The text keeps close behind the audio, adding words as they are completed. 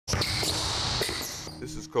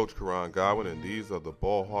This is Coach Karan Godwin, and these are the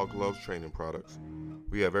Ball Hog Gloves training products.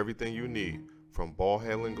 We have everything you need, from ball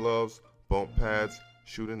handling gloves, bump pads,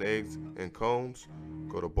 shooting eggs, and cones.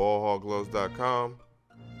 Go to ballhoggloves.com.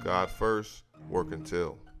 God first, work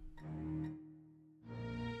until.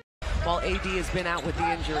 While AD has been out with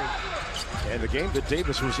the injury. And the game that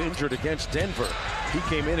Davis was injured against Denver, he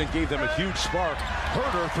came in and gave them a huge spark.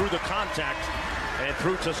 Herder through the contact and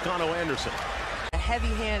through Toscano-Anderson. A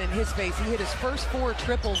heavy hand in his face. He hit his first 4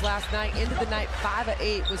 triples last night. Ended the night 5 of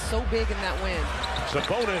 8. Was so big in that win.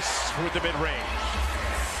 Sabonis with the mid-range.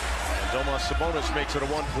 And Domantas Sabonis makes it a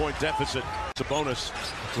 1-point deficit. Sabonis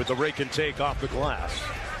with the rake and take off the glass.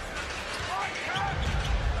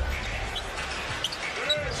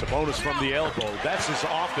 Sabonis from the elbow. That's his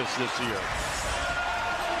office this year.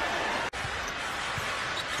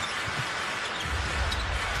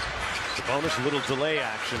 Sabonis, a little delay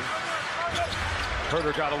action.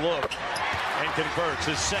 Herder got a look and converts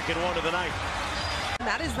his second one of the night.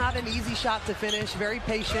 That is not an easy shot to finish. Very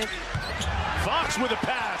patient. Fox with a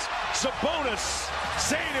pass. Sabonis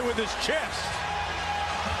saying it with his chest.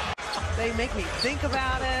 They make me think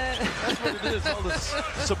about it. That's what it is, all this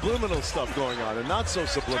subliminal stuff going on, and not so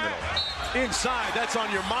subliminal. Inside, that's on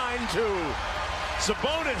your mind too.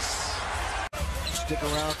 Sabonis. Stick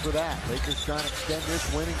around for that. Lakers trying to extend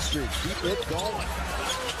this winning streak. Keep it going.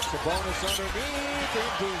 Sabonis underneath,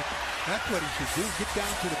 indeed. That's what he should do. Get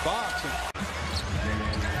down to the box.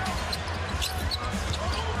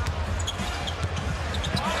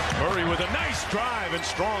 Murray with a nice drive and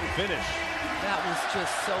strong finish. That was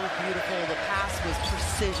just so beautiful. The pass was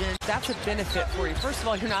precision. That's a benefit for you. First of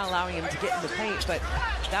all, you're not allowing him to get in the paint, but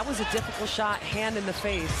that was a difficult shot, hand in the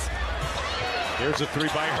face. Here's a 3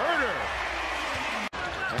 by Herder.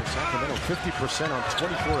 And Sacramento 50% on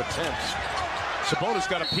 24 attempts. Sabonis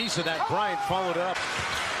got a piece of that. Bryant followed up.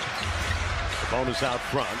 Sabonis out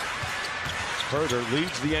front. Herder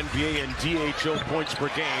leads the NBA in DHO points per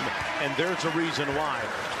game, and there's a reason why.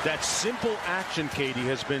 That simple action, Katie,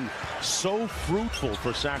 has been so fruitful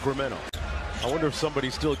for Sacramento. I wonder if somebody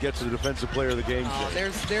still gets the defensive player of the game.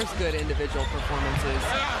 There's good individual performances.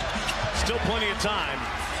 Still plenty of time.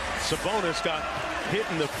 Sabonis got hit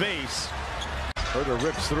in the face. Herder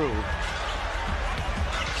rips through.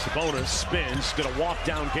 Sabonis spins, gonna walk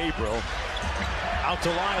down Gabriel. Out to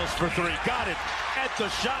Lyles for 3. Got it at the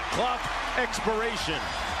shot clock expiration.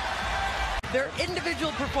 They're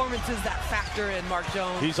individual performances that factor in, Mark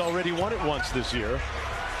Jones. He's already won it once this year.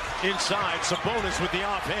 Inside, Sabonis with the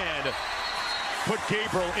offhand. Put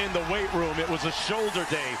Gabriel in the weight room. It was a shoulder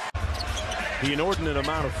day. The inordinate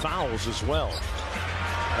amount of fouls as well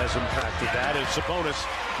has impacted that as Sabonis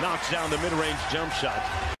knocks down the mid-range jump shot.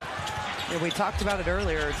 And we talked about it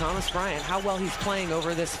earlier, Thomas Bryant, how well he's playing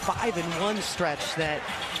over this 5-1 stretch that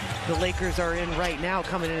the Lakers are in right now,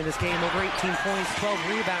 coming into this game. Over 18 points, 12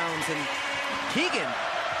 rebounds, and Keegan.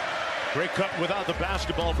 Great cut without the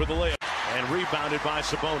basketball for the layup, and rebounded by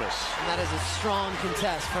Sabonis. And that is a strong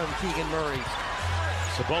contest from Keegan Murray.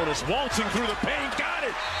 Sabonis waltzing through the paint, got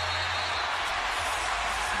it!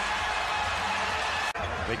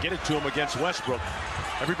 They get it to him against Westbrook.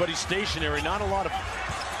 Everybody's stationary, not a lot of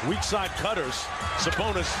weak side cutters.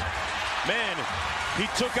 Sabonis, man, he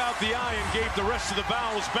took out the eye and gave the rest of the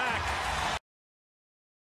fouls back.